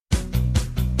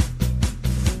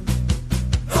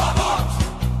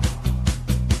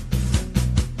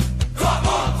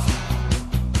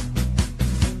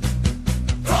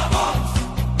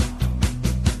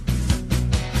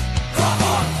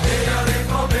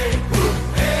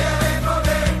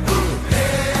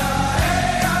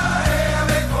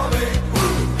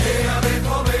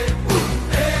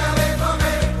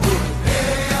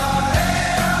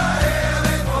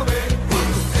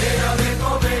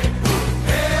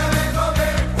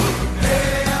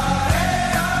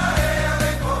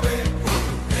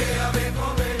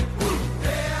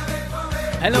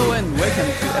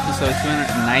episode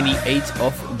 298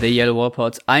 of the Yellow Wall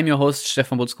Pod. I'm your host,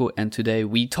 Stefan Butzko, and today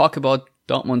we talk about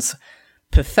Dortmund's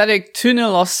pathetic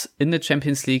 2-0 loss in the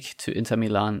Champions League to Inter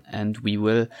Milan, and we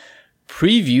will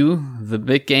preview the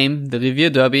big game, the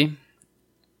Revier Derby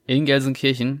in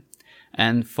Gelsenkirchen.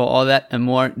 And for all that and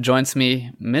more joins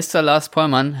me Mr. Lars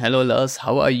Pollmann. Hello Lars,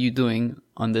 how are you doing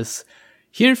on this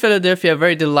here in Philadelphia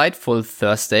very delightful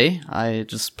Thursday? I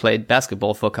just played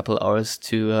basketball for a couple hours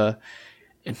to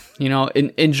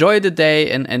enjoy the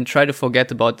day and try to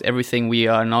forget about everything we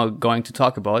are now going to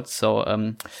talk about. So,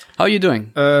 how are you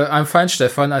doing? I'm fine,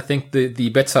 Stefan. I think the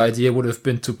better idea would have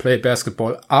been to play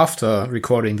basketball after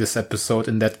recording this episode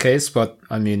in that case. But,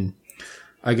 I mean,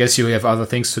 I guess you have other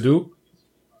things to do.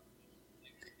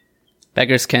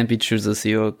 Beggars can't be choosers,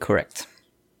 you're correct.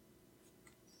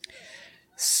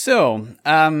 So,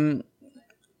 I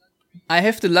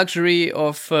have the luxury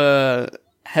of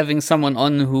having someone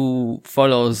on who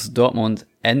follows Dortmund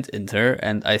and Inter,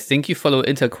 and I think you follow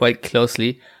Inter quite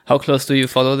closely. How close do you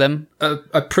follow them?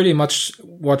 I pretty much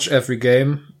watch every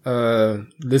game,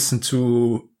 listen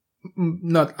to,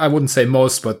 I wouldn't say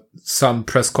most, but some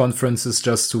press conferences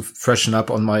just to freshen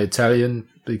up on my Italian,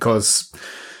 because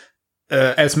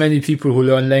as many people who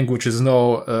learn languages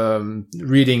know,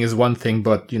 reading is one thing,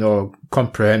 but,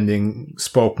 comprehending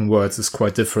spoken words is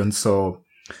quite different. So,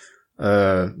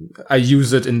 I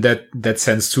use it in that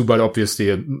sense too, but obviously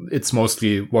it's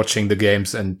mostly watching the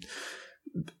games and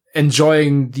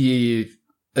enjoying the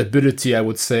ability, I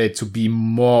would say, to be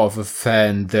more of a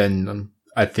fan than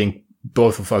I think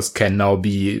both of us can now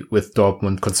be with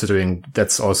Dortmund, considering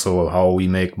that's also how we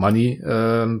make money.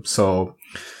 In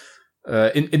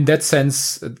that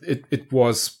sense, it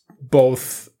was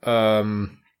both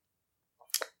annoying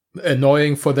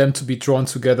for them to be drawn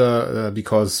together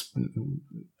because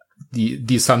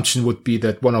the assumption would be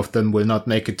that one of them will not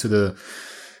make it to the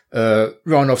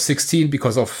round of 16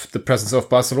 because of the presence of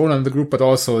Barcelona in the group, but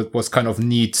also it was kind of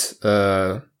neat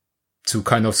to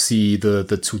kind of see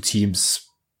the two teams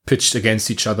pitched against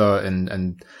each other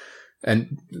and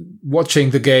watching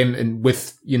the game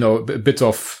with a bit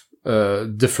of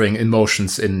differing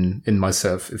emotions in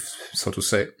myself, if so to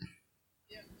say.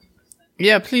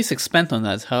 Yeah, please expand on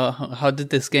that. How did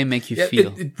this game make you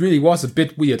feel? It really was a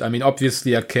bit weird. I mean,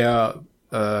 obviously I care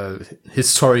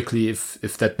historically,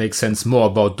 if that makes sense, more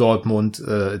about Dortmund.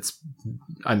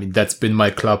 That's been my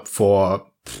club for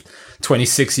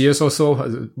 26 years or so.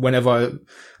 Whenever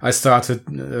I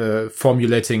started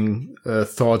formulating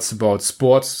thoughts about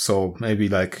sports, so maybe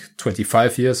like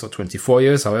 25 years or 24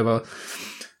 years, however.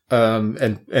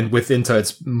 And with Inter,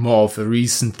 it's more of a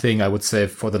recent thing, I would say,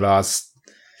 for the last,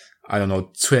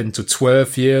 10 to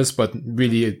 12 years, but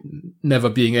really never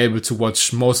being able to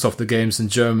watch most of the games in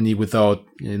Germany without,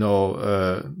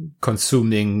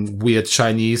 consuming weird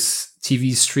Chinese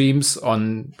TV streams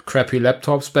on crappy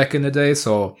laptops back in the day.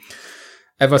 So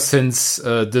ever since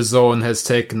DAZN has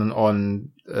taken on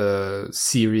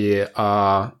Serie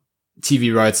A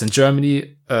TV rights in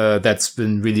Germany, that's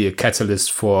been really a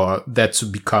catalyst for that to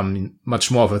become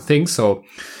much more of a thing. So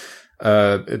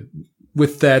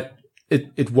with that,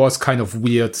 it was kind of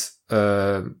weird.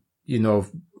 On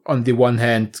the one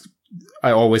hand,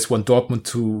 I always want Dortmund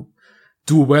to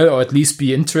do well or at least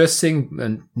be interesting,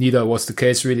 and neither was the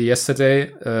case really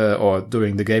yesterday or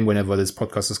during the game whenever this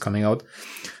podcast is coming out.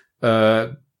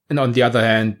 And on the other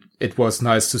hand, it was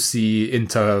nice to see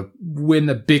Inter win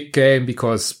a big game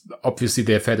because obviously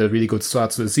they've had a really good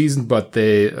start to the season, but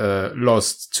they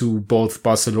lost to both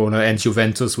Barcelona and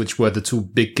Juventus, which were the two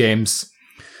big games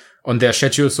on their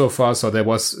schedule so far. So there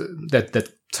was that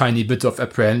tiny bit of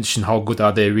apprehension. How good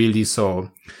are they really?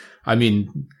 So, I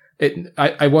mean,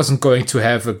 I wasn't going to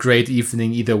have a great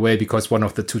evening either way because one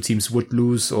of the two teams would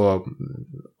lose or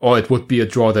it would be a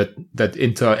draw that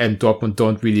Inter and Dortmund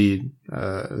don't really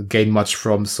gain much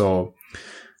from. So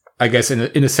I guess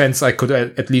in a sense, I could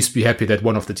at least be happy that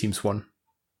one of the teams won.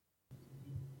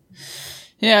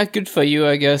 Yeah, good for you,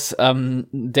 I guess.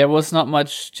 There was not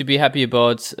much to be happy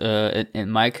about in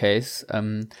my case.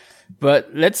 But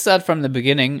let's start from the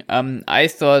beginning. I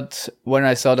thought when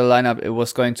I saw the lineup, it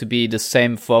was going to be the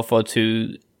same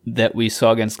 4-4-2 that we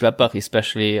saw against Gladbach,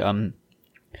 especially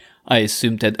I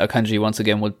assumed that Akanji once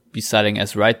again would be starting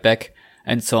as right back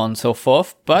and so on and so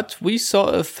forth. But we saw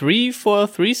a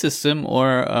 3-4-3 system,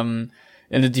 or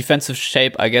in the defensive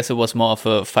shape, I guess it was more of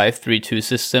a 5-3-2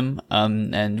 system.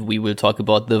 And we will talk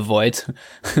about the void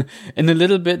in a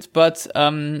little bit. But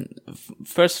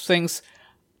first things,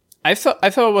 I thought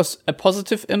it was a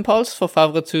positive impulse for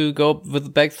Favre to go with the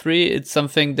back three. It's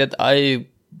something that I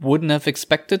wouldn't have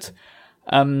expected.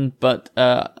 But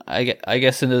I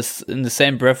guess in the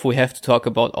same breath, we have to talk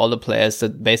about all the players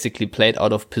that basically played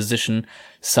out of position,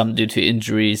 some due to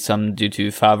injury, some due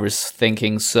to Favre's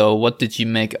thinking. So what did you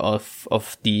make of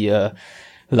the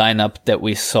lineup that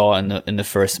we saw in the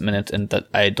first minute, and that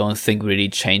I don't think really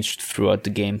changed throughout the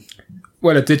game?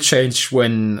 Well, it did change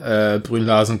when Brun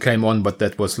Larsen came on, but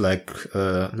that was like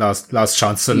last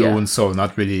chance saloon, so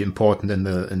not really important in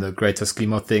the greater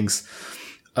scheme of things.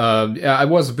 I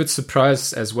was a bit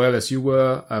surprised as well as you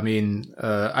were. I mean,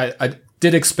 I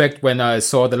did expect when I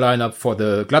saw the lineup for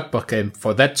the Gladbach game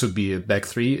for that to be a back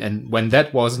three, and when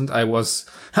that wasn't, I was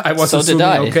so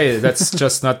assuming, okay, that's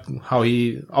just not how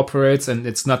he operates, and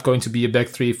it's not going to be a back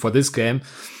three for this game.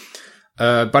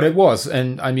 But it was,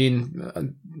 and I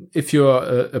mean, if you're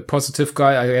a positive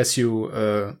guy, I guess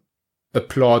you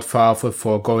applaud Favre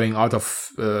for going out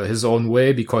of his own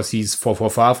way, because he's for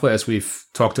Favre, as we've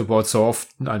talked about so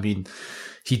often. I mean,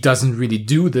 he doesn't really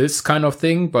do this kind of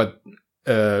thing, but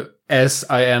as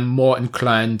I am more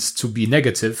inclined to be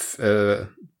negative,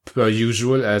 per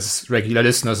usual, as regular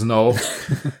listeners know,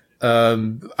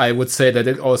 I would say that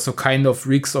it also kind of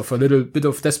reeks of a little bit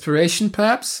of desperation,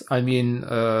 perhaps. I mean,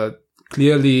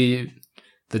 clearly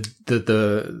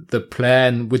the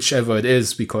plan, whichever it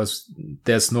is, because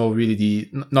there's not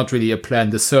really a plan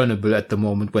discernible at the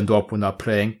moment when Dortmund are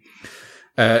playing.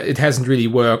 It hasn't really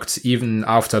worked, even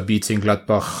after beating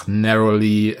Gladbach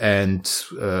narrowly and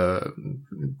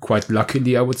quite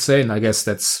luckily, I would say. And I guess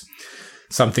that's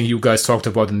something you guys talked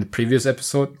about in the previous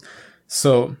episode.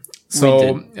 The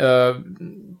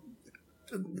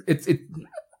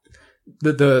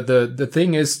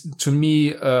thing is, to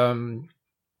me,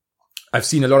 I've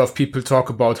seen a lot of people talk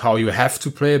about how you have to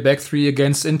play a back three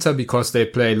against Inter because they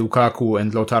play Lukaku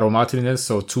and Lautaro Martinez,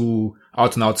 so two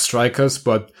out-and-out strikers,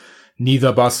 but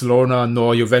neither Barcelona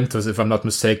nor Juventus, if I'm not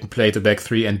mistaken, played a back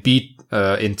three and beat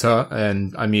Inter.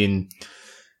 And I mean,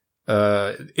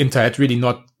 Inter had really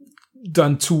not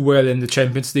done too well in the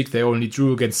Champions League. They only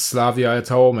drew against Slavia at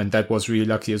home, and that was really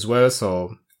lucky as well.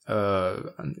 So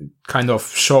kind of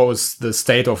shows the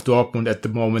state of Dortmund at the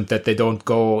moment, that they don't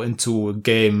go into a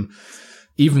game,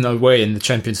 even away in the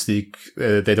Champions League,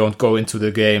 they don't go into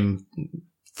the game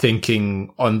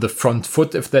thinking on the front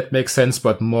foot, if that makes sense,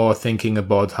 but more thinking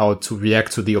about how to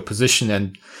react to the opposition.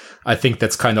 And I think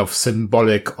that's kind of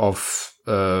symbolic of,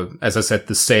 as I said,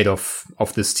 the state of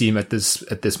this team at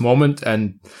this moment.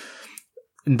 And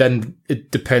then it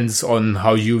depends on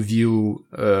how you view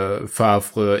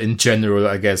Favre in general,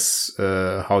 I guess,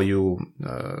 how you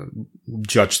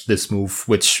judge this move,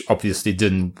 which obviously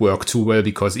didn't work too well,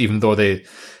 because even though they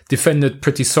defended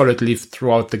pretty solidly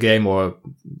throughout the game, or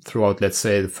throughout, let's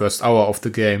say, the first hour of the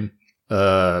game,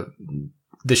 the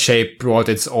shape brought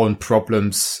its own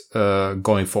problems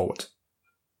going forward.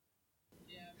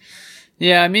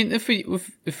 Yeah, I mean, if we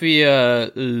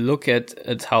look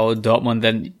at how Dortmund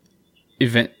then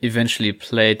eventually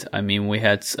played, I mean, we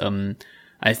had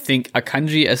I think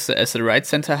Akanji as a right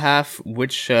center half,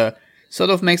 which sort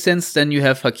of makes sense. Then you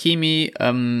have Hakimi,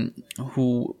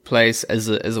 who plays as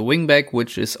a wing back,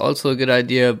 which is also a good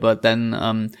idea. But then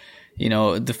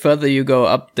the further you go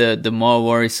up, the more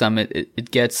worrisome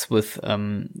it gets with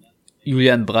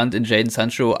Julian Brandt and Jadon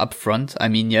Sancho up front. I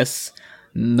mean, yes,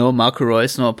 no Marco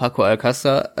Reus, no Paco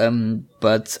Alcácer,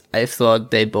 but I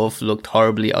thought they both looked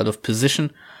horribly out of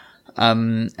position. I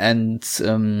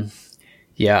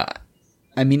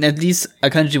mean, at least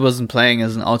Akanji wasn't playing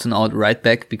as an out-and-out right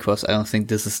back, because I don't think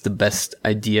this is the best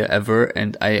idea ever.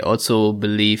 And I also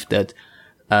believe that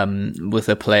with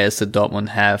the players that Dortmund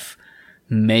have,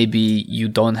 maybe you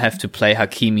don't have to play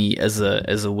Hakimi as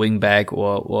a wing back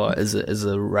or as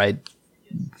a right.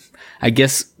 I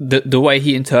guess the way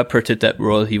he interpreted that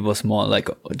role, he was more like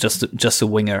just a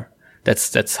winger.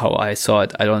 That's how I saw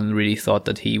it. I don't really thought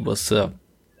that he was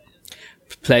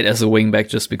played as a wing back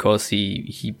just because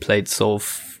he played so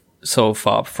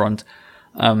far up front.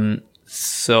 I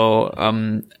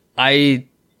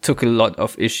took a lot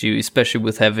of issue, especially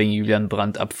with having Julian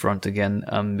Brandt up front again,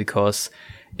 because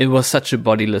it was such a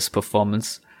bodiless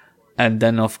performance. And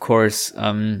then, of course,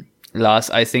 Lars,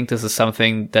 I think this is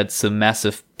something that's a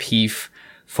massive peeve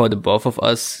for the both of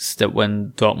us, is that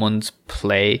when Dortmund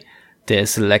play,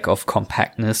 there's a lack of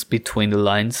compactness between the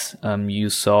lines. You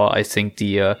saw, I think,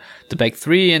 the back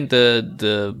three and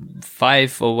the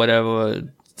five or whatever,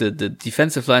 the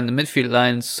defensive line, the midfield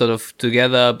line sort of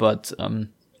together, but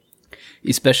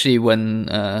especially when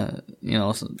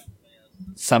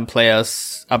some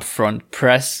players up front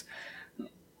press,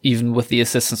 even with the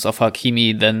assistance of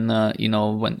Hakimi, then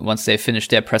once they finish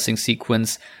their pressing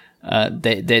sequence,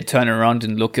 they turn around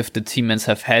and look if the teammates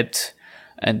have had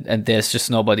and there's just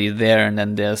nobody there, and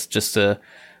then there's just a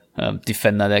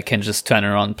defender that can just turn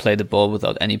around, play the ball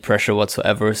without any pressure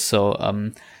whatsoever.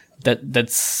 So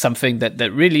that's something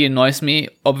that really annoys me.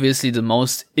 Obviously, the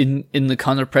most in the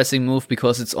counter pressing move,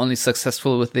 because it's only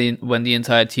successful when the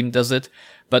entire team does it.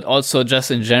 But also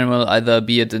just in general, either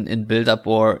be it in build up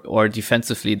or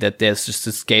defensively, that there's just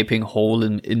this gaping hole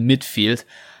in midfield.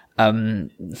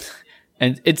 And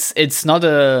it's not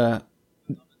a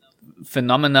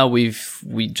phenomena we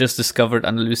just discovered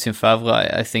under Lucien Favre.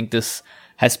 I think this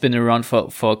has been around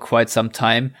for quite some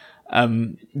time.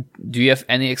 Do you have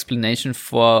any explanation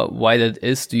for why that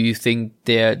is? Do you think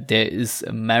there is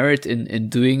a merit in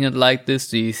doing it like this?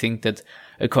 Do you think that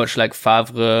a coach like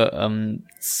Favre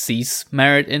sees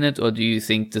merit in it, or do you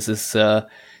think this is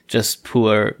just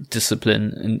poor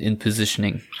discipline in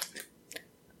positioning?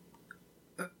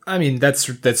 I mean,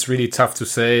 that's really tough to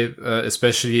say,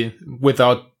 especially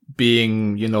without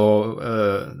being,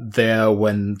 there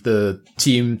when the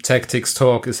team tactics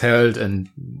talk is held and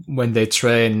when they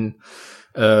train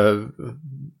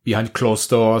behind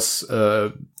closed doors.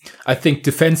 I think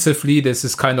defensively, this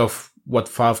is kind of what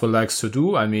Favre likes to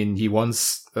do. I mean,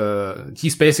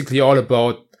 he's basically all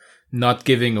about not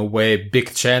giving away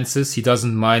big chances. He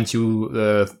doesn't mind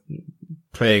you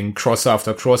playing cross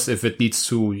after cross if it leads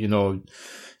to,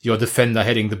 your defender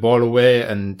heading the ball away,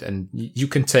 and you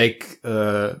can take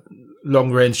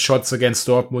long range shots against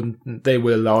Dortmund. They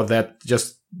will allow that.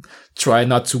 Just try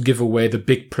not to give away the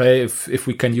big play, if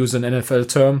we can use an NFL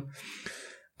term.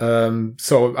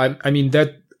 So I mean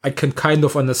that I can kind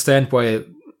of understand why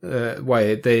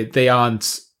they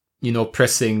aren't,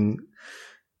 pressing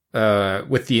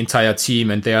with the entire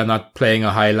team, and they are not playing a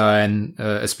high line,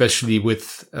 especially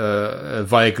with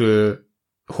Weigl,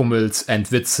 Hummels and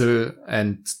Witzel,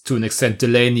 and to an extent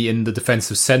Delaney in the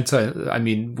defensive center. I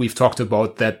mean, we've talked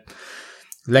about that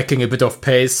lacking a bit of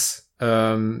pace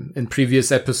in previous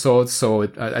episodes. So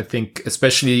I think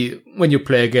especially when you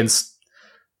play against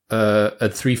a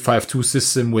 3-5-2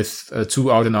 system with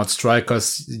two out and out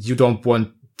strikers, you don't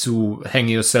want to hang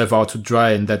yourself out to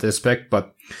dry in that aspect.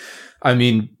 But I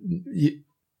mean,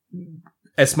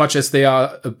 as much as they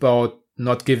are about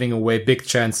not giving away big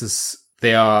chances,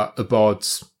 they are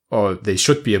about, or they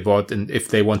should be about, and if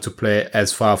they want to play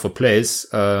as Favre plays,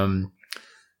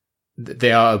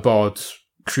 they are about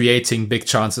creating big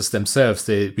chances themselves.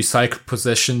 They recycle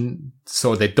possession,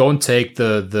 so they don't take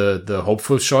the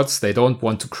hopeful shots. They don't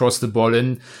want to cross the ball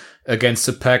in against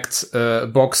a packed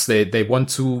box. They want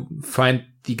to find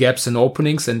the gaps and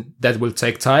openings, and that will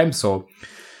take time. So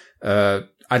I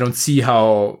don't see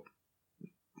how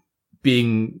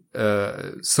being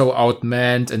so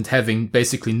outmanned and having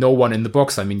basically no one in the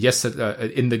box. I mean,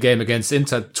 yesterday in the game against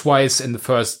Inter, twice in the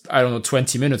first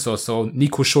 20 minutes or so,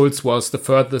 Nico Schulz was the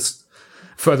furthest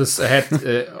ahead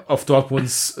of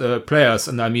Dortmund's players.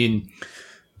 And I mean,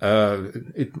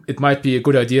 it might be a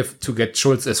good idea to get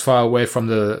Schulz as far away from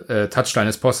the touchline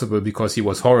as possible, because he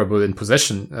was horrible in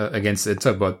possession against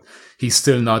Inter, but he's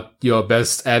still not your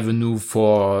best avenue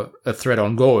for a threat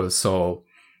on goal. So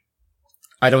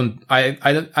I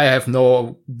have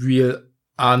no real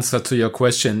answer to your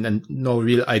question and no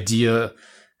real idea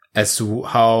as to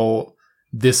how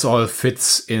this all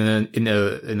fits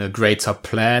in a greater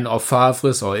plan of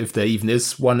Favre's, or if there even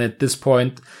is one at this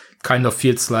point. Kind of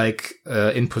feels like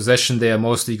in possession they are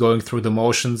mostly going through the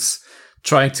motions,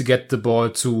 trying to get the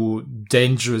ball to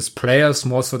dangerous players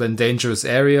more so than dangerous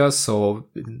areas. So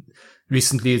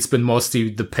recently it's been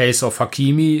mostly the pace of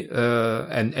Hakimi,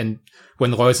 and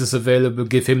when Reus is available,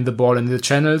 give him the ball in the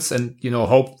channels and,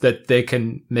 hope that they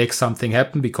can make something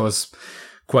happen, because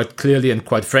quite clearly and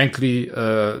quite frankly,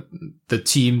 the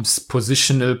team's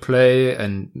positional play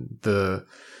and the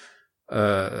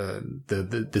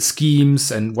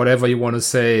schemes and whatever you want to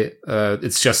say,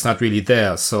 it's just not really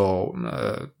there. So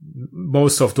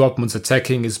most of Dortmund's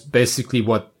attacking is basically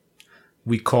what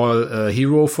we call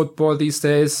hero football these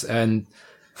days, and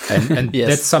yes.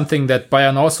 That's something that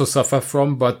Bayern also suffer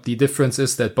from, but the difference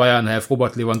is that Bayern have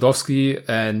Robert Lewandowski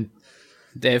and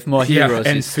they have more heroes,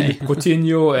 and Philippe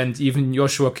Coutinho and even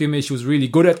Joshua Kimmich, who's really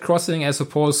good at crossing as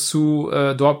opposed to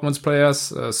Dortmund's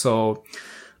players. So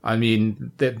I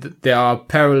mean, there are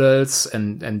parallels,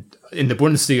 and in the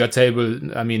Bundesliga table,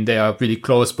 I mean, they are really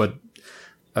close, but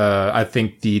I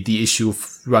think the issue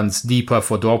runs deeper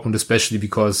for Dortmund, especially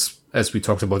because, as we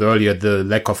talked about earlier, the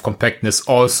lack of compactness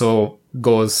also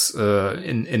goes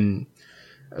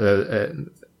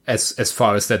as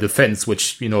far as their defense,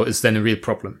 which, is then a real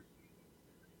problem.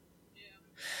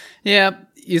 Yeah,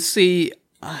 you see,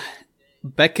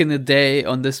 back in the day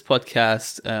on this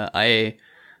podcast,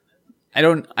 I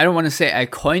don't want to say I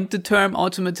coined the term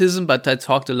automatism, but I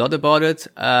talked a lot about it.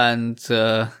 And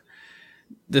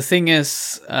the thing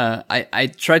is,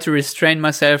 I try to restrain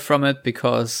myself from it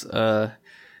because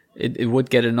it would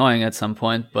get annoying at some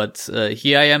point. But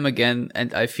here I am again,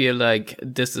 and I feel like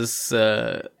this is.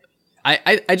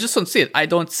 I just don't see it. I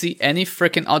don't see any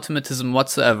freaking automatism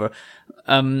whatsoever.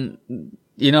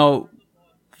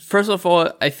 First of all,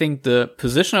 I think the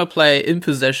positional play in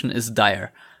possession is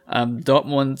dire.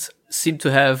 Dortmund seem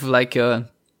to have like a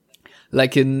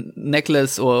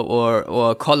necklace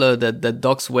or a collar that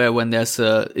dogs wear when there's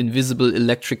a invisible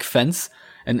electric fence,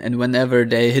 and whenever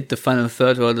they hit the final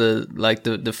third or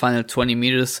the final 20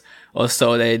 meters or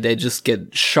so, they just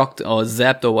get shocked or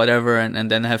zapped or whatever,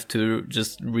 and then have to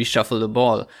just reshuffle the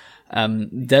ball.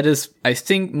 That is, I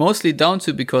think, mostly down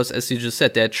to because, as you just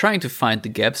said, they're trying to find the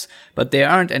gaps, but there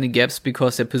aren't any gaps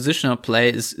because their positional play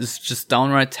is just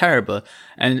downright terrible.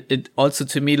 And it also,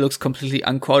 to me, looks completely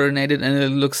uncoordinated, and it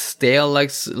looks stale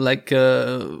like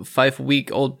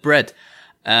 5-week-old bread.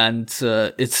 And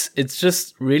it's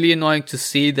just really annoying to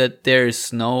see that there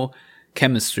is no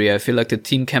chemistry. I feel like the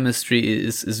team chemistry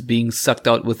is being sucked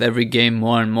out with every game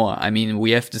more and more. I mean,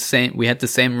 we had the same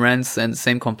rants and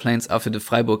same complaints after the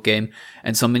Freiburg game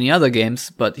and so many other games,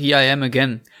 but here I am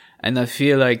again, and I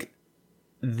feel like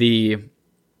the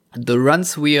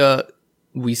runs we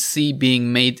see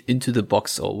being made into the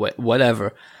box or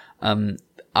whatever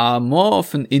are more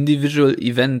of an individual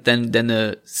event than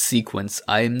a sequence.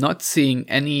 I'm not seeing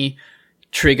any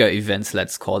trigger events,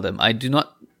 let's call them. I do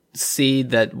not see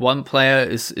that one player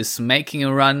is making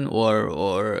a run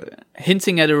or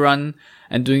hinting at a run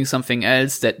and doing something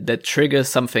else that triggers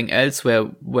something else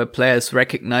where players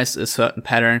recognize a certain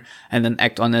pattern and then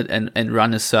act on it and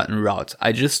run a certain route.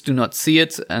 I just do not see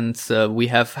it, and we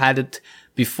have had it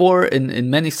before in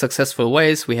many successful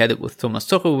ways. We had it with Thomas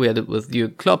Tuchel, we had it with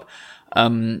Jürgen Klopp,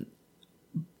 and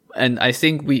I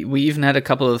think we even had a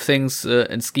couple of things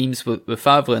and schemes with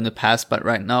Favre in the past, but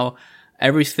right now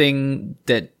everything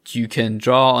that you can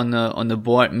draw on the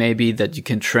board, maybe that you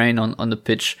can train on the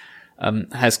pitch,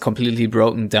 has completely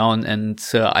broken down and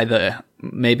either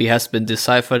maybe has been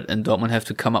deciphered and Dortmund have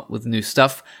to come up with new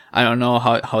stuff. I don't know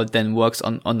how it then works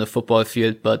on the football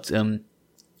field, but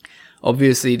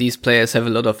obviously these players have a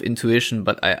lot of intuition,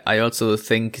 but I also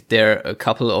think there are a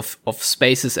couple of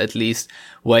spaces at least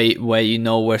where you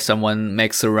know where someone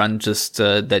makes a run, just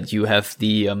that you have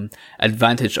the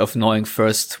advantage of knowing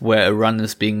first where a run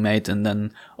is being made, and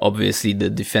then obviously the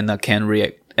defender can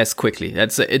react as quickly.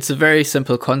 It's a very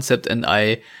simple concept, and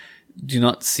I do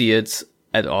not see it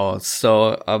at all.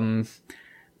 So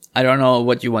I don't know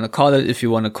what you want to call it, if you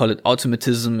want to call it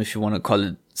automatism, if you want to call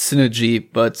it synergy,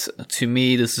 but to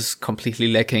me this is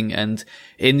completely lacking, and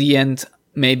in the end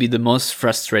maybe the most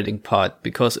frustrating part,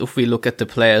 because if we look at the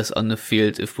players on the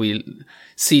field, if we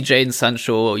see Jadon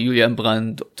Sancho, Julian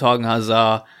Brandt, Thorgan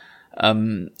Hazard,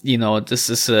 this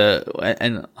is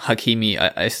and Hakimi,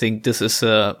 I think this is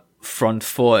a front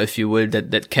four, if you will,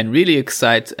 that can really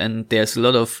excite, and there's a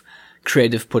lot of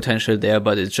creative potential there,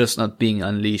 but it's just not being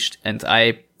unleashed. And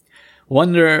I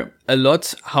wonder a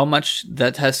lot how much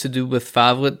that has to do with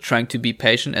Favre trying to be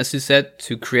patient, as you said,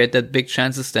 to create that big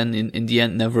chances then in the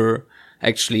end never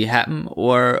actually happen,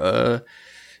 or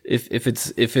if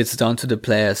it's down to the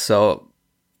players. So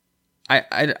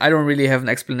I don't really have an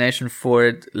explanation for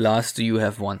it. Lars, do you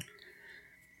have one?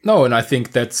 No, and I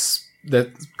think that's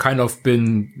kind of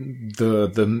been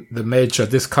the major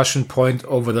discussion point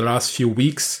over the last few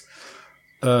weeks.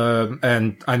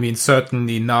 And I mean,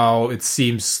 certainly now it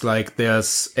seems like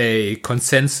there's a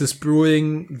consensus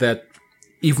brewing that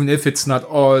even if it's not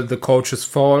all the coach's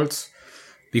fault,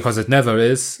 because it never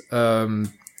is,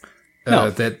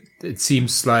 that it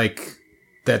seems like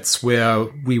that's where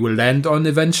we will land on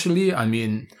eventually. I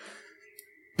mean,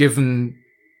 given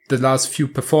the last few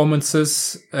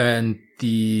performances and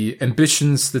the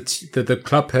ambitions that the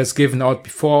club has given out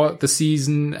before the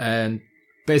season, and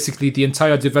basically the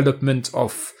entire development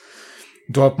of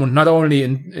Dortmund, not only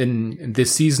in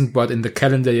this season, but in the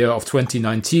calendar year of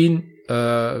 2019,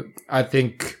 I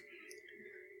think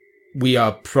we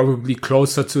are probably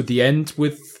closer to the end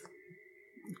with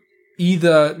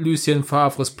either Lucien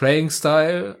Favre's playing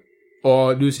style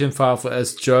or Lucien Favre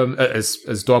as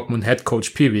Dortmund head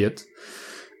coach, period.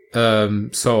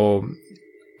 So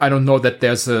I don't know that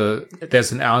there's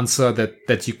an answer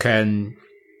that you can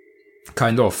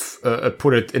kind of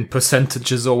put it in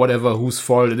percentages or whatever, whose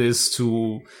fault it is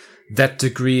to that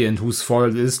degree and whose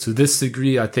fault it is to this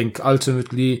degree. I think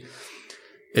ultimately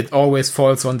it always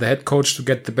falls on the head coach to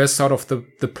get the best out of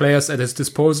the players at his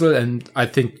disposal. And I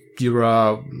think you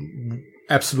are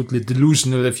absolutely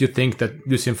delusional if you think that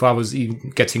Lucien Favre is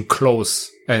even getting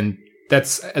close. And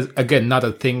that's, again, not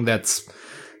a thing that's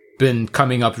been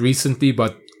coming up recently,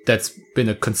 but that's been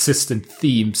a consistent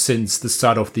theme since the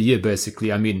start of the year,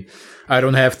 basically. I mean, I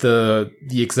don't have the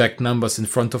exact numbers in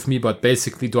front of me, but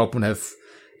basically Dortmund have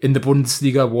in the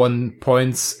Bundesliga won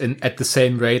points at the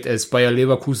same rate as Bayer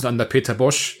Leverkusen under Peter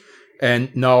Bosch.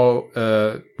 And now,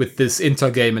 with this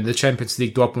Inter game in the Champions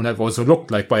League, Dortmund have also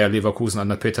looked like Bayer Leverkusen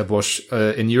under Peter Bosch,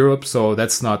 in Europe. So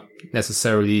that's not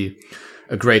necessarily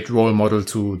a great role model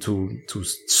to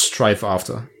strive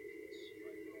after.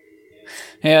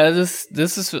 Yeah, this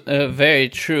is very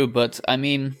true. But I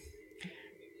mean,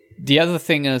 the other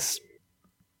thing is,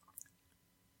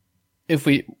 if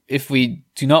we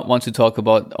do not want to talk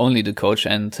about only the coach,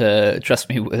 and trust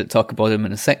me, we'll talk about him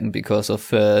in a second because of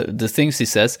the things he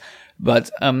says,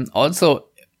 but also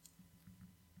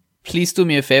please do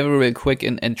me a favor real quick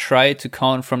and try to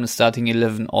count from the starting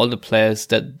 11 all the players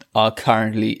that are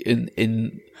currently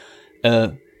in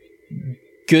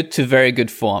good to very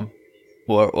good form,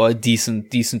 or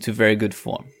decent to very good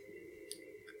form.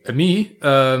 Me,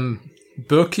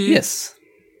 Birki, yes,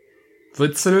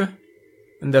 Witzel,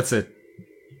 and that's it.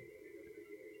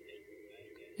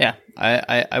 Yeah,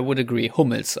 I would agree.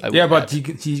 Hummels. But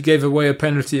he gave away a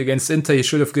penalty against Inter. He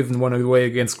should have given one away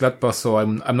against Gladbach. So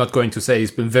I'm not going to say he's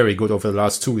been very good over the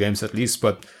last 2 games at least.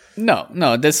 But no,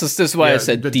 this is why I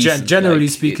said decent. Generally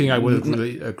speaking, I would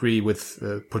agree with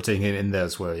putting him in there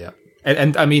as well. Yeah,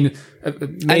 and I mean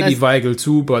maybe Weigl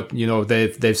too, but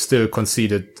they've still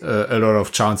conceded a lot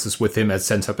of chances with him at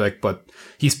centre back. But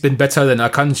he's been better than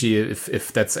Akanji,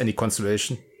 if that's any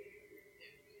consolation.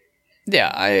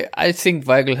 Yeah, I think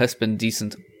Weigl has been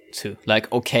decent too,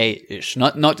 like okay-ish,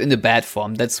 not in the bad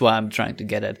form. That's what I'm trying to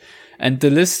get at. And the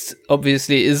list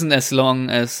obviously isn't as long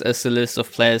as the list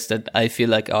of players that I feel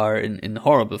like are in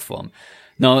horrible form.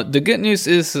 Now, the good news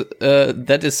is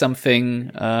that is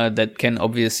something that can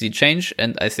obviously change,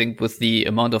 and I think with the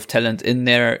amount of talent in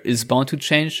there is bound to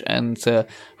change, and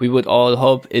we would all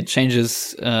hope it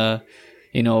changes.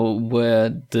 Where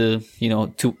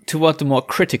toward the more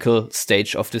critical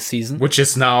stage of the season, which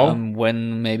is now,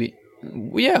 when maybe,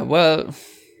 well,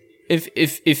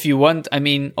 if you want, I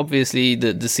mean, obviously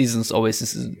the season's always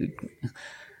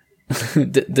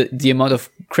the amount of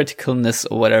criticalness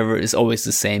or whatever is always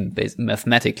the same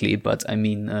mathematically, but I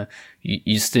mean,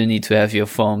 you still need to have your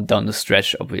form down the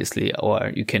stretch, obviously,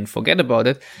 or you can forget about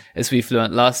it, as we've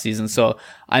learned last season. So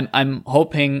I'm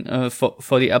hoping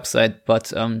for the upside,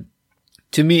 but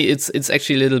to me, it's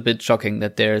actually a little bit shocking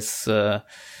that there's, so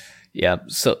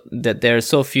that there are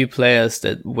so few players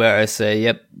that where I say,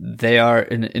 yep, they are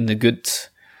in a good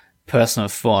personal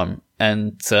form,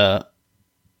 and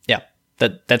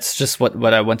that's just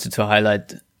what I wanted to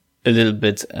highlight a little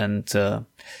bit, and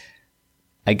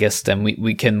I guess then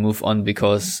we can move on,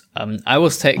 because I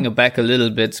was taken aback a little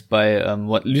bit by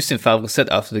what Lucien Favre said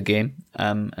after the game,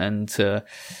 and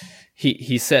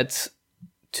he said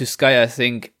to Sky,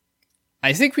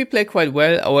 I think we played quite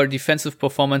well. Our defensive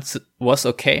performance was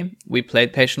okay. We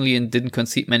played patiently and didn't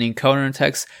concede many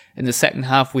counterattacks. In the second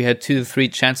half, we had 2 to 3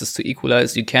 chances to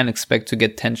equalize. You can't expect to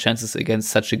get 10 chances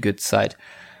against such a good side.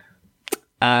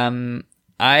 I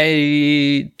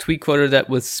tweet-quoted that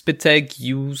with Spittag.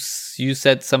 You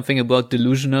said something about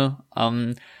delusional.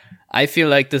 I feel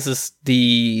like this is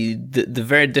the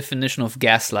very definition of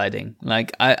gaslighting.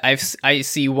 Like I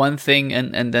see one thing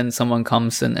and then someone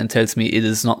comes and tells me it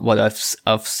is not what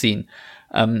I've seen.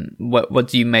 What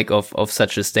do you make of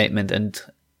such a statement, and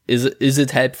is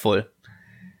it helpful?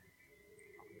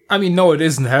 I mean, no, it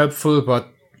isn't helpful, but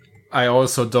I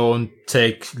also don't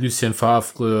take Lucien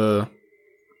Favre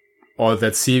all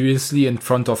that seriously in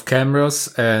front of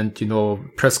cameras and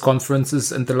press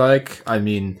conferences and the like. I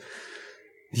mean,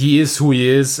 he is who he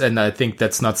is, and I think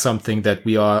that's not something that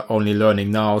we are only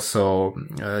learning now. So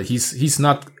he's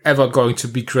not ever going to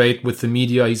be great with the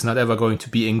media. He's not ever going to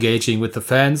be engaging with the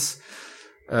fans.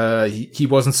 He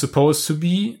wasn't supposed to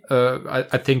be.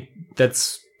 I think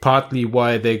that's partly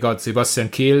why they got Sebastian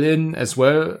Kehl in as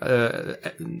well.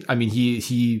 I mean,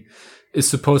 he is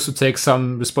supposed to take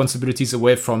some responsibilities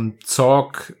away from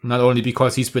Zorc, not only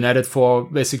because he's been at it for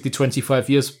basically 25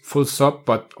 years full stop,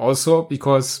 but also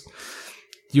because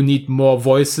you need more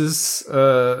voices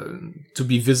to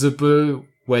be visible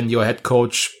when your head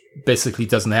coach basically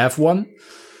doesn't have one.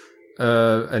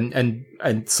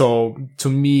 And so to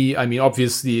me, I mean,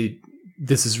 obviously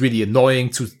this is really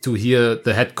annoying to hear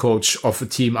the head coach of a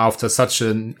team after such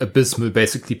an abysmal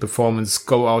basically performance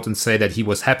go out and say that he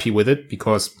was happy with it,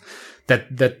 because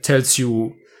that tells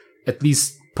you at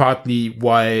least partly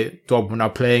why Dortmund are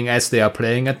playing as they are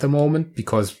playing at the moment,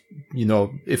 because, you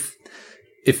know, if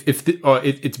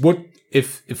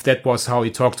that was how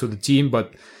he talked to the team,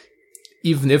 but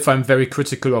even if I'm very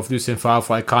critical of Lucien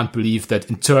Favre, I can't believe that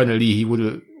internally he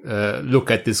would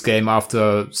look at this game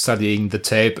after studying the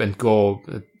tape and go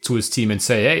to his team and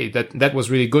say, hey, that was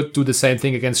really good. Do the same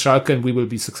thing against Schalke and we will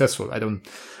be successful.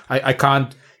 I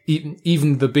can't,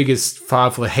 even the biggest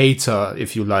Favre hater,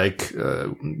 if you like,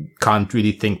 can't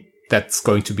really think that's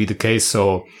going to be the case.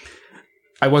 So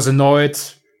I was annoyed,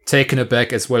 taken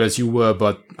aback as well as you were,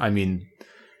 but I mean,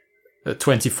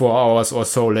 24 hours or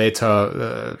so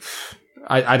later,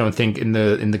 I don't think in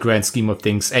the grand scheme of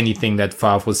things, anything that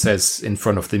Favre says in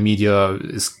front of the media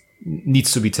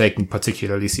needs to be taken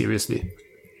particularly seriously.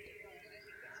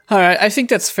 All right, I think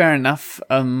that's fair enough.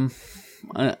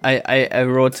 I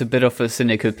wrote a bit of a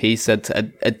cynical piece at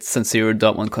San Siro.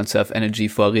 Dortmund conserve energy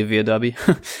for Revier Derby.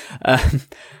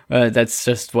 That's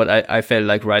just what I felt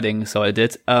like writing, so I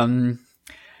did.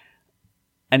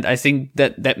 And I think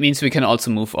that means we can also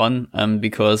move on,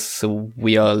 because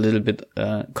we are a little bit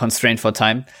constrained for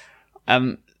time.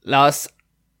 Lars,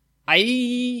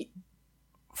 I,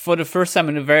 for the first time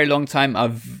in a very long time,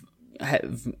 are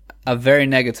very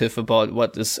negative about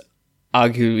what is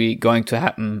arguably going to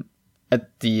happen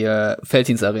at the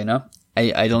Veltins Arena.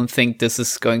 I don't think this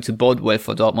is going to bode well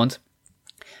for Dortmund.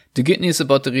 The good news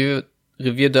about the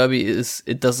Revier Derby is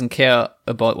it doesn't care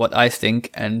about what I think,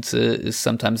 and is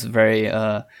sometimes very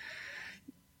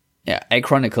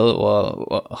achronical,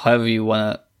 or however you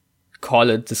want to call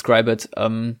it, describe it.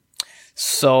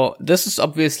 So this is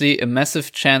obviously a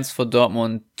massive chance for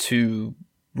Dortmund to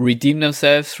redeem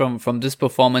themselves from this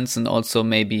performance, and also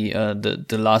maybe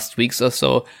the last weeks or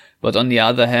so. But on the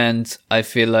other hand, I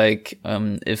feel like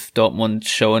if Dortmund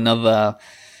show another,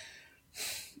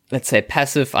 let's say,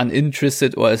 passive,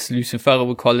 uninterested, or as Lucien Favre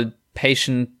would call it,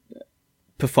 patient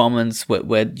performance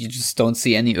where you just don't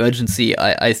see any urgency,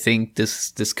 I think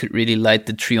this could really light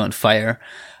the tree on fire.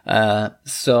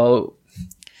 So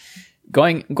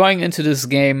going into this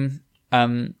game,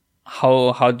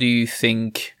 how do you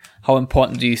think, how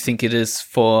important do you think it is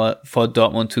for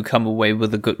Dortmund to come away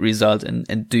with a good result?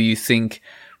 And do you think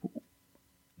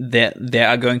there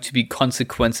are going to be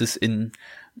consequences in,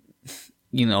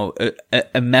 you know,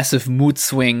 a massive mood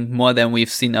swing more than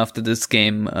we've seen after this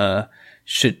game,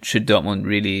 should Dortmund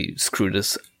really screw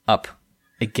this up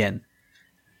again?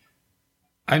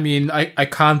 I mean, I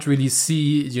can't really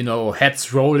see, you know,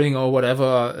 heads rolling or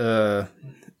whatever.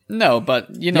 No, but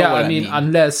you know what I mean.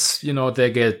 Unless, you know, they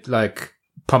get like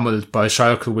pummeled by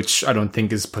Schalke, which I don't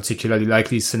think is particularly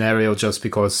likely scenario, just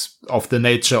because of the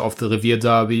nature of the Revier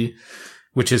Derby,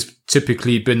 which has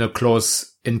typically been a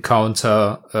close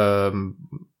encounter,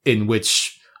 in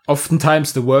which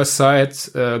oftentimes the worst side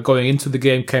going into the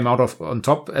game came out on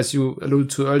top, as you alluded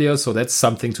to earlier. So that's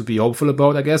something to be hopeful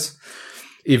about, I guess,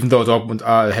 even though Dortmund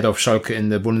are ahead of Schalke in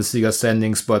the Bundesliga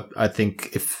standings. But I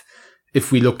think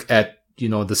if we look at, you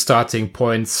know, the starting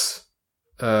points,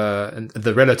 and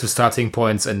the relative starting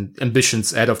points and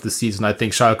ambitions ahead of the season, I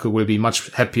think Schalke will be much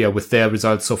happier with their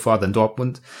results so far than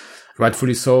Dortmund,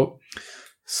 rightfully so.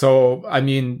 So, I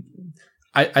mean,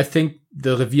 I think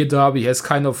the Revier Derby has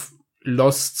kind of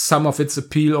lost some of its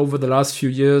appeal over the last few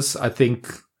years. I think,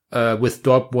 with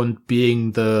Dortmund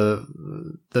being the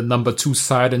number 2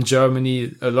 side in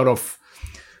Germany, a lot of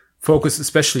focus,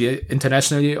 especially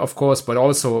internationally, of course, but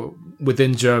also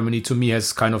within Germany, to me,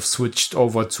 has kind of switched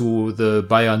over to the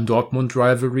Bayern-Dortmund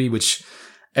rivalry, which,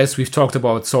 as we've talked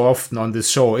about so often on this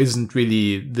show, isn't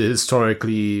really the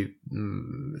historically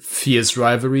fierce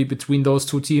rivalry between those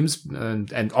two teams.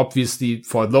 And obviously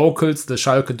for locals, the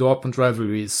Schalke-Dortmund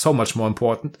rivalry is so much more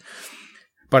important.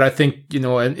 But I think, you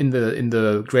know, in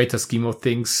the greater scheme of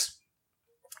things,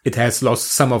 it has lost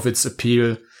some of its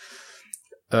appeal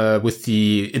with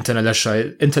the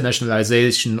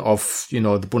internationalization of, you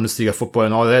know, the Bundesliga football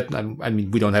and all that. I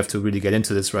mean, we don't have to really get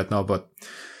into this right now, but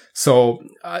so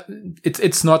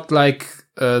it's not like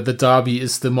the derby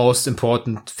is the most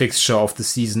important fixture of the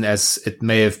season as it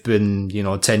may have been, you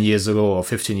know, 10 years ago or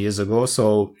 15 years ago.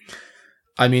 So,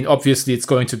 I mean, obviously it's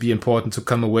going to be important to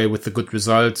come away with a good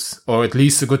result, or at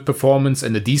least a good performance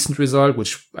and a decent result,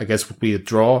 which I guess would be a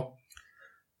draw.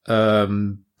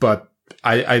 But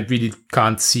I really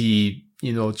can't see,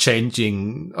 you know,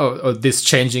 changing or this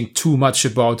changing too much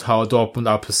about how Dortmund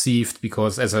are perceived,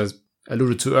 because as I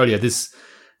alluded to earlier, this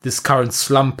current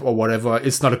slump or whatever,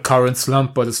 it's not a current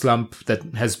slump, but a slump that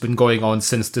has been going on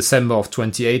since December of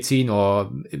 2018, or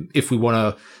if we want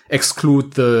to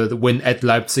exclude the win at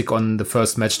Leipzig on the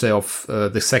first match day of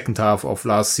the second half of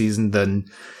last season, then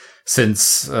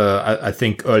since I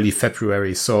think early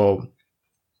February. So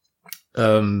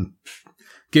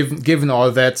given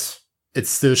all that, it's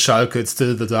still Schalke, it's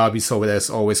still the derby, so there's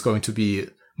always going to be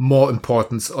more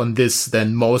importance on this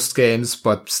than most games,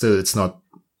 but still it's not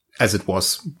as it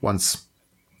was once.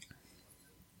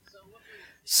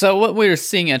 So what we're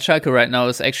seeing at Schalke right now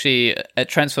is actually a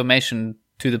transformation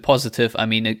to the positive. I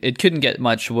mean, it couldn't get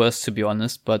much worse, to be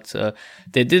honest, but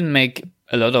they didn't make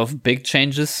a lot of big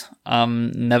changes.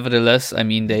 Nevertheless, I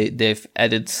mean, they've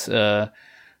added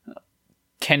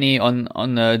Kenny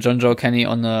on John Joe Kenny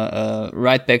on the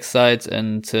right back side,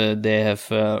 and they have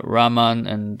Rahman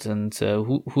and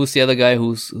who's the other guy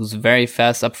who's very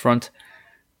fast up front?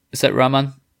 Is that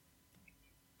Rahman?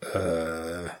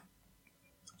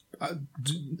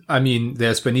 I mean,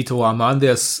 there's Benito Rahman,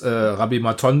 there's Rabbi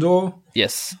Matondo.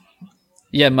 Yes,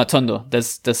 yeah, Matondo.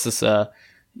 This is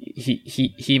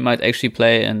he might actually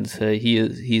play, and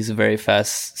he's a very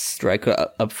fast striker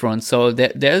up front. So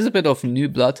there's a bit of new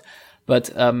blood.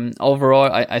 But overall,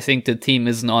 I think the team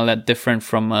isn't all that different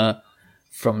from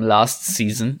last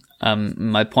season.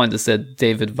 My point is that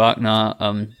David Wagner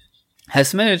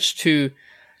has managed to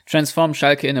transform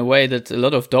Schalke in a way that a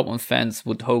lot of Dortmund fans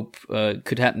would hope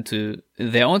could happen to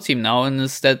their own team now, and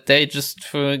is that they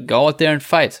just go out there and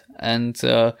fight. And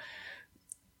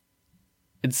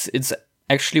it's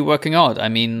actually working out. I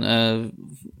mean,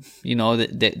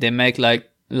 they make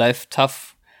life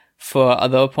tough for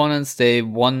other opponents. They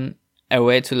won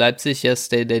away to Leipzig. Yes,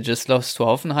 they just lost to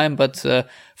Hoffenheim, but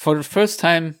for the first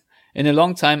time in a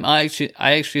long time, I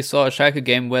actually saw a Schalke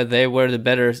game where they were the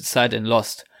better side and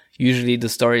lost. Usually the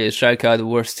story is Schalke are the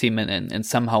worst team and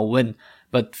somehow win.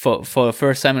 But for the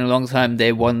first time in a long time,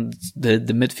 they won the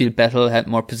midfield battle, had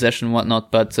more possession and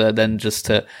whatnot, but then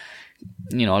just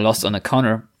lost on a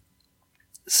counter.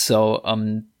 So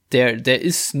there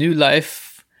is new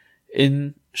life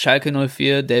in Schalke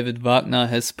 04. David Wagner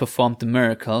has performed the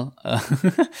miracle.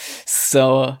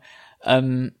 So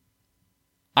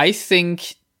I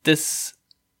think this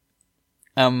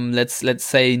let's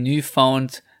say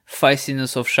newfound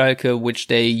feistiness of Schalke, which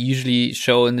they usually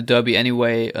show in the derby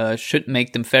anyway, should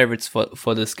make them favorites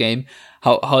for this game.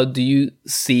 How do you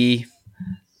see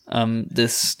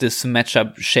this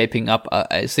matchup shaping up?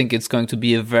 I think it's going to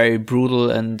be a very brutal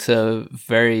and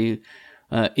very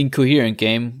incoherent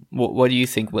game. What do you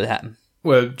think will happen?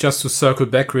 Well, just to circle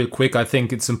back real quick, I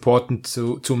think it's important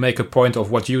to make a point of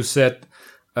what you said.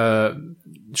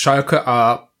 Schalke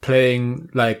are playing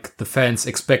like the fans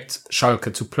expect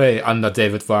Schalke to play under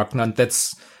David Wagner, and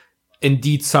that's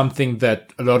indeed something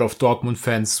that a lot of Dortmund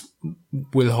fans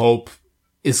will hope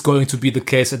is going to be the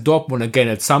case at Dortmund again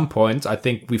at some point. I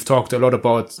think we've talked a lot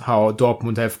about how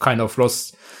Dortmund have kind of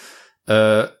lost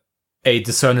a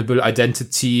discernible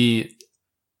identity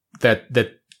that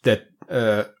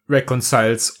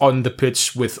reconciles on the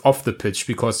pitch with off the pitch,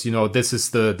 because this is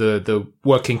the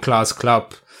working class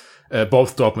club.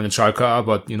 Both Dortmund and Schalke are,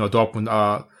 but Dortmund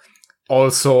are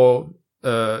also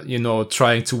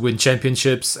trying to win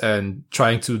championships and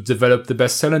trying to develop the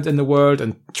best talent in the world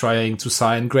and trying to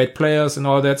sign great players and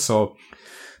all that. So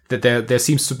that there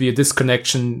seems to be a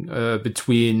disconnection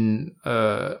between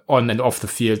on and off the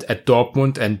field at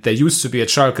Dortmund, and there used to be at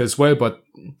Schalke as well, but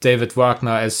David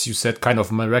Wagner, as you said, kind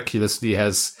of miraculously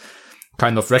has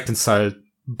kind of reconciled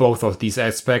both of these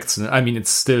aspects. And I mean, it's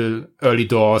still early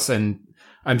doors, and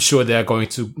I'm sure they're going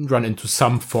to run into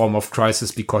some form of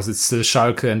crisis because it's still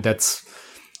Schalke, and that's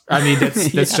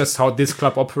just how this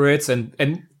club operates, and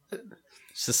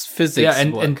it's just physics. Yeah,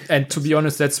 and to be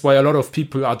honest, that's why a lot of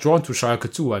people are drawn to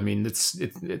Schalke too. I mean,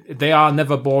 they are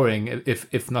never boring,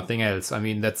 if nothing else. I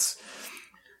mean, that's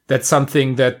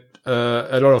something that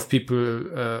a lot of people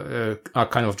are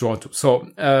kind of drawn to. So,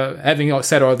 having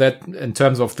said all that, in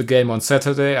terms of the game on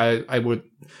Saturday, I would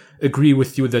agree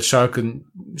with you that Schalke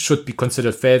should be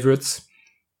considered favorites,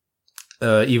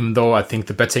 even though I think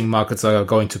the betting markets are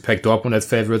going to peg Dortmund as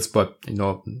favorites, but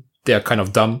they're kind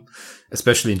of dumb,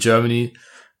 especially in Germany.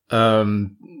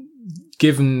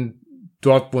 Given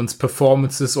Dortmund's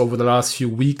performances over the last few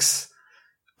weeks,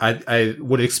 I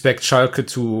would expect Schalke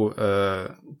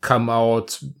to come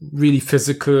out really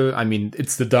physical. I mean,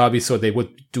 it's the derby, so they would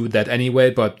do that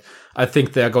anyway, but I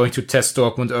think they're going to test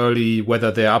Dortmund early,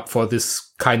 whether they're up for this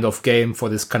kind of game, for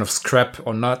this kind of scrap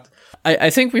or not. I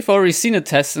think we've already seen a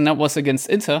test, and that was against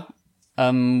Inter,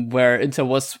 where Inter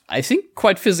was, I think,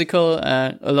 quite physical,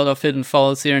 a lot of hidden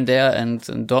fouls here and there, and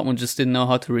Dortmund just didn't know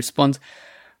how to respond.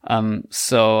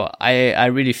 So I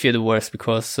really fear the worst,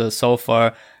 because so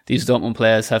far these Dortmund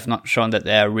players have not shown that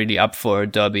they are really up for a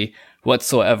derby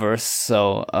whatsoever.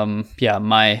 So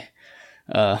my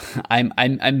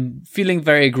I'm feeling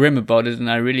very grim about it, and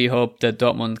I really hope that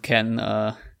Dortmund can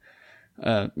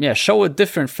show a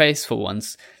different face for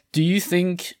once. Do you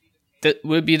think that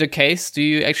will be the case? Do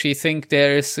you actually think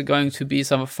there is going to be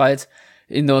some fight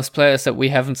in those players that we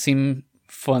haven't seen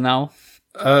for now?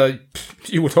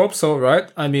 You would hope so,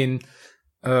 right? I mean,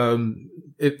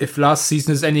 if last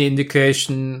season is any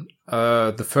indication,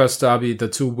 the first derby, the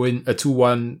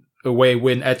 2-1 away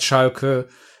win at Schalke,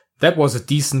 that was a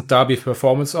decent derby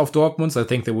performance of Dortmund. I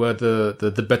think they were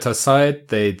the better side.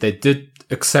 They did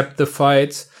accept the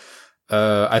fight.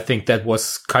 I think that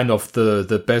was kind of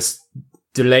the best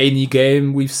Delaney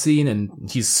game we've seen, and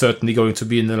he's certainly going to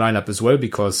be in the lineup as well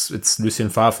because it's Lucien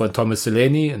Favre and Thomas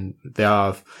Delaney, and there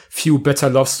are few better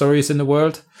love stories in the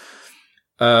world.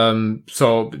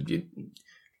 So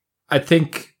I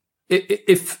think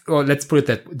or let's put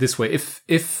it this way,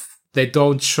 if they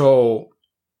don't show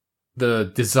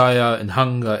the desire and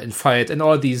hunger and fight and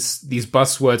all these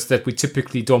buzzwords that we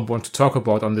typically don't want to talk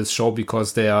about on this show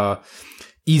because they are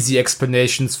easy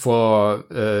explanations for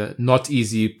not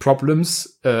easy problems.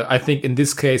 I think in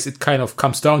this case, it kind of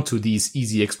comes down to these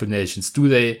easy explanations. Do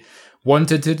they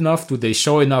want it enough? Do they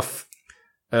show enough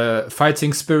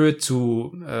fighting spirit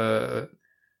to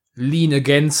lean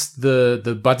against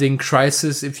the budding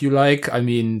crisis, if you like? I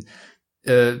mean,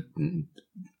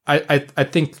 I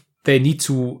think they need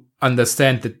to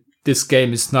understand that this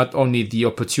game is not only the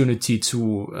opportunity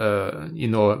to,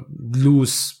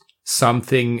 lose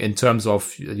something in terms of,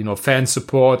 fan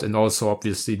support and also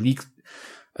obviously league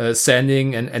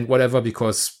standing and whatever,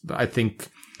 because I think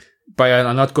Bayern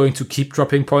are not going to keep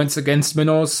dropping points against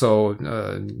Minnow. So,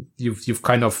 you've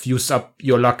kind of used up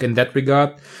your luck in that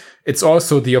regard. It's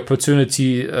also the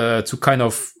opportunity, to kind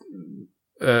of,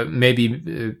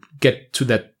 maybe get to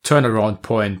that turnaround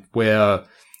point where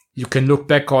you can look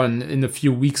back on in a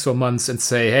few weeks or months and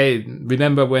say, hey,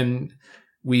 remember when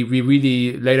we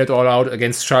really laid it all out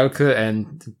against Schalke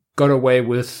and got away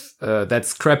with that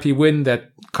scrappy win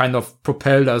that kind of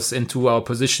propelled us into our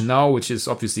position now, which is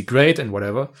obviously great and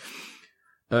whatever.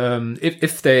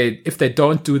 If they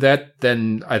don't do that,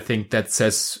 then I think that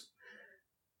says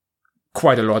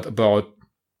quite a lot about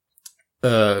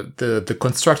the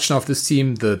construction of this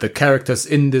team, the characters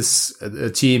in this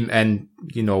team, and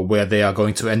where they are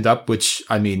going to end up, which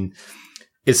I mean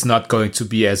is not going to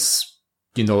be as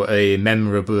a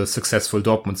memorable, successful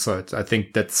Dortmund side. I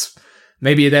think that's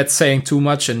saying too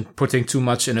much and putting too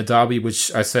much in a derby,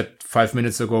 which I said 5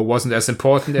 minutes ago wasn't as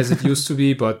important as it used to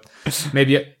be, but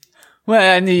maybe.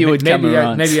 Well, I knew you would come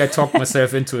around. Maybe I talked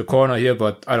myself into a corner here,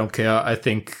 but I don't care. I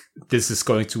think this is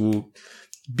going to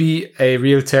be a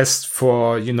real test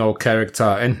for, character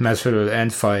and mettle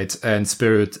and fight and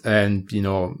spirit and,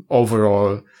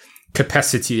 overall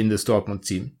capacity in this Dortmund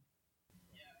team.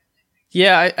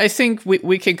 Yeah, I think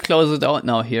we can close it out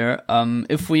now here.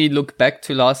 If we look back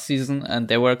to last season, and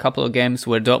there were a couple of games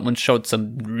where Dortmund showed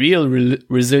some real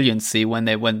resiliency when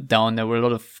they went down. There were a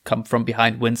lot of come from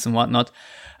behind wins and whatnot.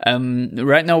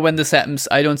 Right now, when this happens,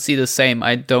 I don't see the same.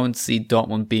 I don't see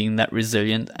Dortmund being that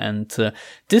resilient. And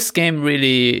this game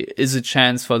really is a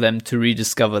chance for them to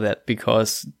rediscover that,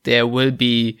 because there will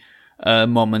be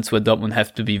moments where Dortmund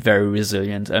have to be very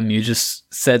resilient. You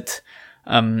just said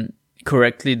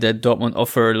correctly that Dortmund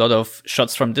offer a lot of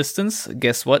shots from distance.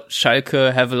 Guess what?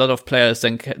 Schalke have a lot of players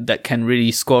that can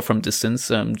really score from distance.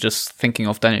 Just thinking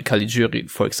of Daniel Caligiuri,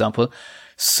 for example.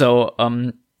 So,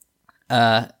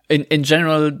 in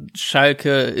general, Schalke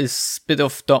is a bit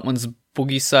of Dortmund's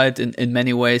boogie side in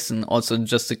many ways, and also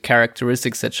just the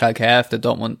characteristics that Schalke have that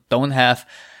Dortmund don't have.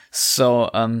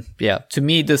 So, to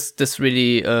me, this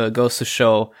really goes to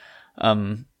show,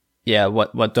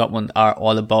 what Dortmund are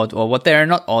all about, or what they are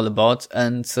not all about,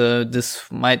 and this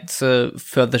might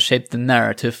further shape the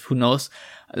narrative. Who knows?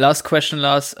 Last question,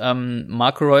 Lars.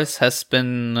 Marco Reus has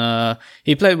been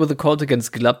he played with a cold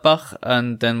against Gladbach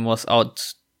and then was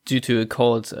out due to a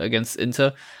cold against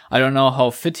Inter. I don't know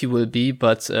how fit he will be,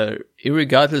 but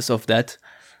irregardless of that,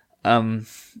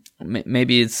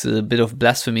 maybe it's a bit of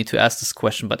blasphemy to ask this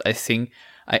question, but I think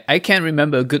I can't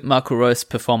remember a good Marco Reus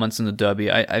performance in the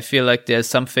derby. I feel like there's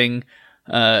something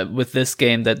with this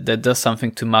game that does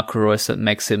something to Marco Reus that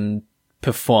makes him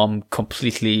perform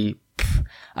completely.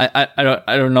 I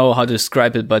don't know how to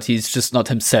describe it, but he's just not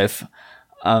himself.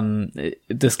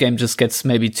 This game just gets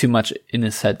maybe too much in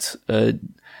his head.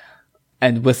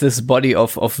 And with this body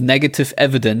of negative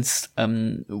evidence,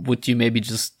 would you maybe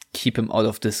just keep him out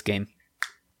of this game?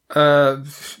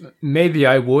 Maybe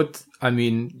I would. I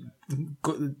mean,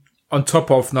 on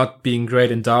top of not being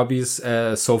great in derbies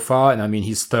so far, and I mean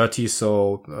he's 30,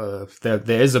 so there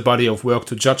is a body of work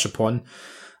to judge upon.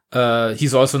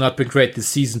 He's also not been great this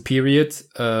season, period.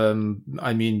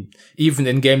 I mean, even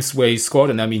in games where he scored,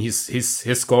 and I mean, his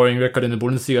scoring record in the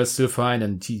Bundesliga is still fine,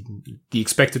 and the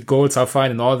expected goals are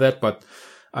fine and all that. But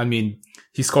I mean,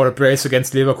 he scored a brace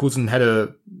against Leverkusen, had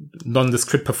a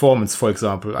nondescript performance, for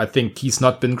example. I think he's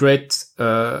not been great,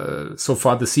 so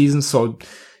far this season. So,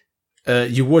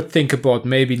 you would think about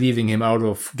maybe leaving him out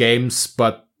of games,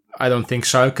 but I don't think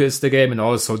Schalke is the game. And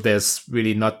also there's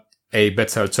really not a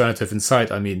better alternative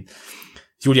inside. I mean,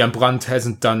 Julian Brandt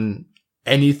hasn't done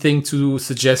anything to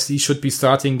suggest he should be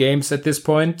starting games at this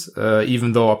point,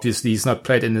 even though obviously he's not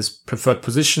played in his preferred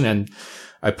position. And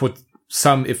I put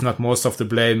some, if not most of the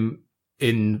blame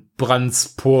in Brandt's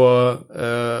poor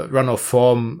run of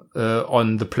form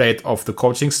on the plate of the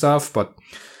coaching staff, but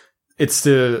it's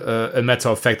still a matter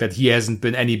of fact that he hasn't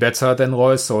been any better than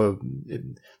Reus. So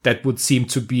that would seem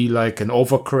to be like an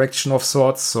overcorrection of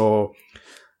sorts. So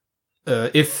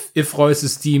if Reus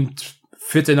is deemed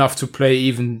fit enough to play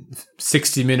even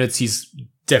 60 minutes, he's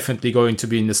definitely going to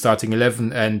be in the starting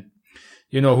 11. And,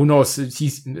 you know, who knows?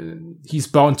 He's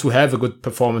bound to have a good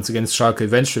performance against Schalke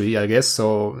eventually, I guess.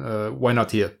 So why not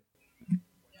here?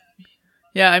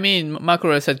 Yeah, I mean, Marco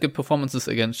Reus had good performances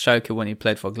against Schalke when he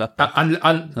played for Gladbach.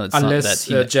 Unless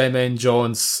Jermaine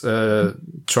Jones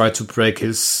tried to break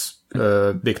his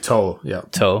big toe. Yeah.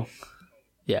 Toe.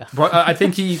 Yeah. But I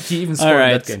think he even scored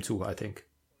in that game too, I think.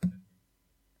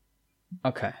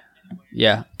 Okay.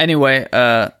 Yeah. Anyway,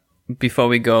 before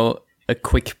we go, a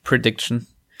quick prediction.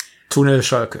 2-0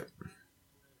 Schalke.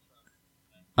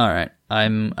 All right.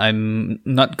 I'm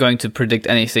not going to predict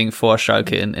anything for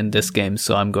Schalke in this game,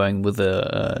 so I'm going with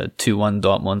a 2-1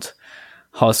 Dortmund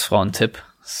Hausfrauen-Tipp.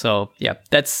 So yeah,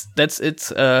 that's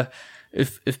it.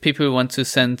 If people want to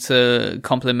send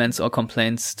compliments or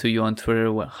complaints to you on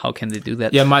Twitter, how can they do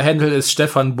that? Yeah, my handle is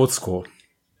Stefan Butzko.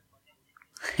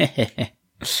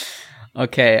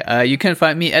 Okay, you can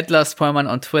find me at Lars Pollmann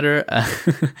on Twitter.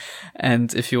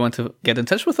 And if you want to get in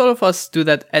touch with all of us, do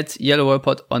that at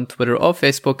YellowWallPod on Twitter or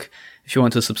Facebook. If you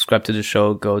want to subscribe to the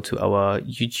show, go to our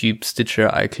YouTube, Stitcher,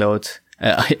 iCloud,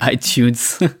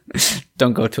 iTunes.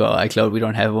 Don't go to our iCloud, we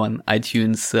don't have one.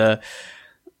 iTunes,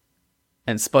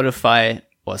 and Spotify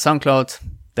or SoundCloud.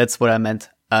 That's what I meant.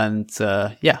 And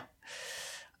yeah,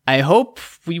 I hope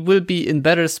we will be in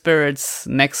better spirits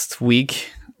next week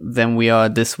than we are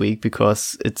this week,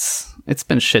 because it's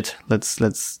been shit.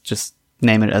 Let's just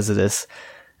name it as it is.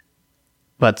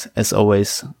 But as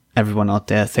always, everyone out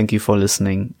there, thank you for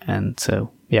listening. And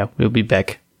yeah, we'll be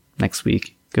back next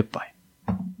week. Goodbye.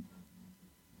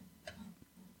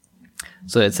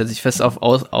 So, jetzt hätte ich fest auf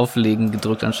Auflegen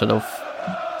gedrückt, anstatt auf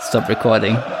Stop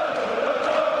Recording.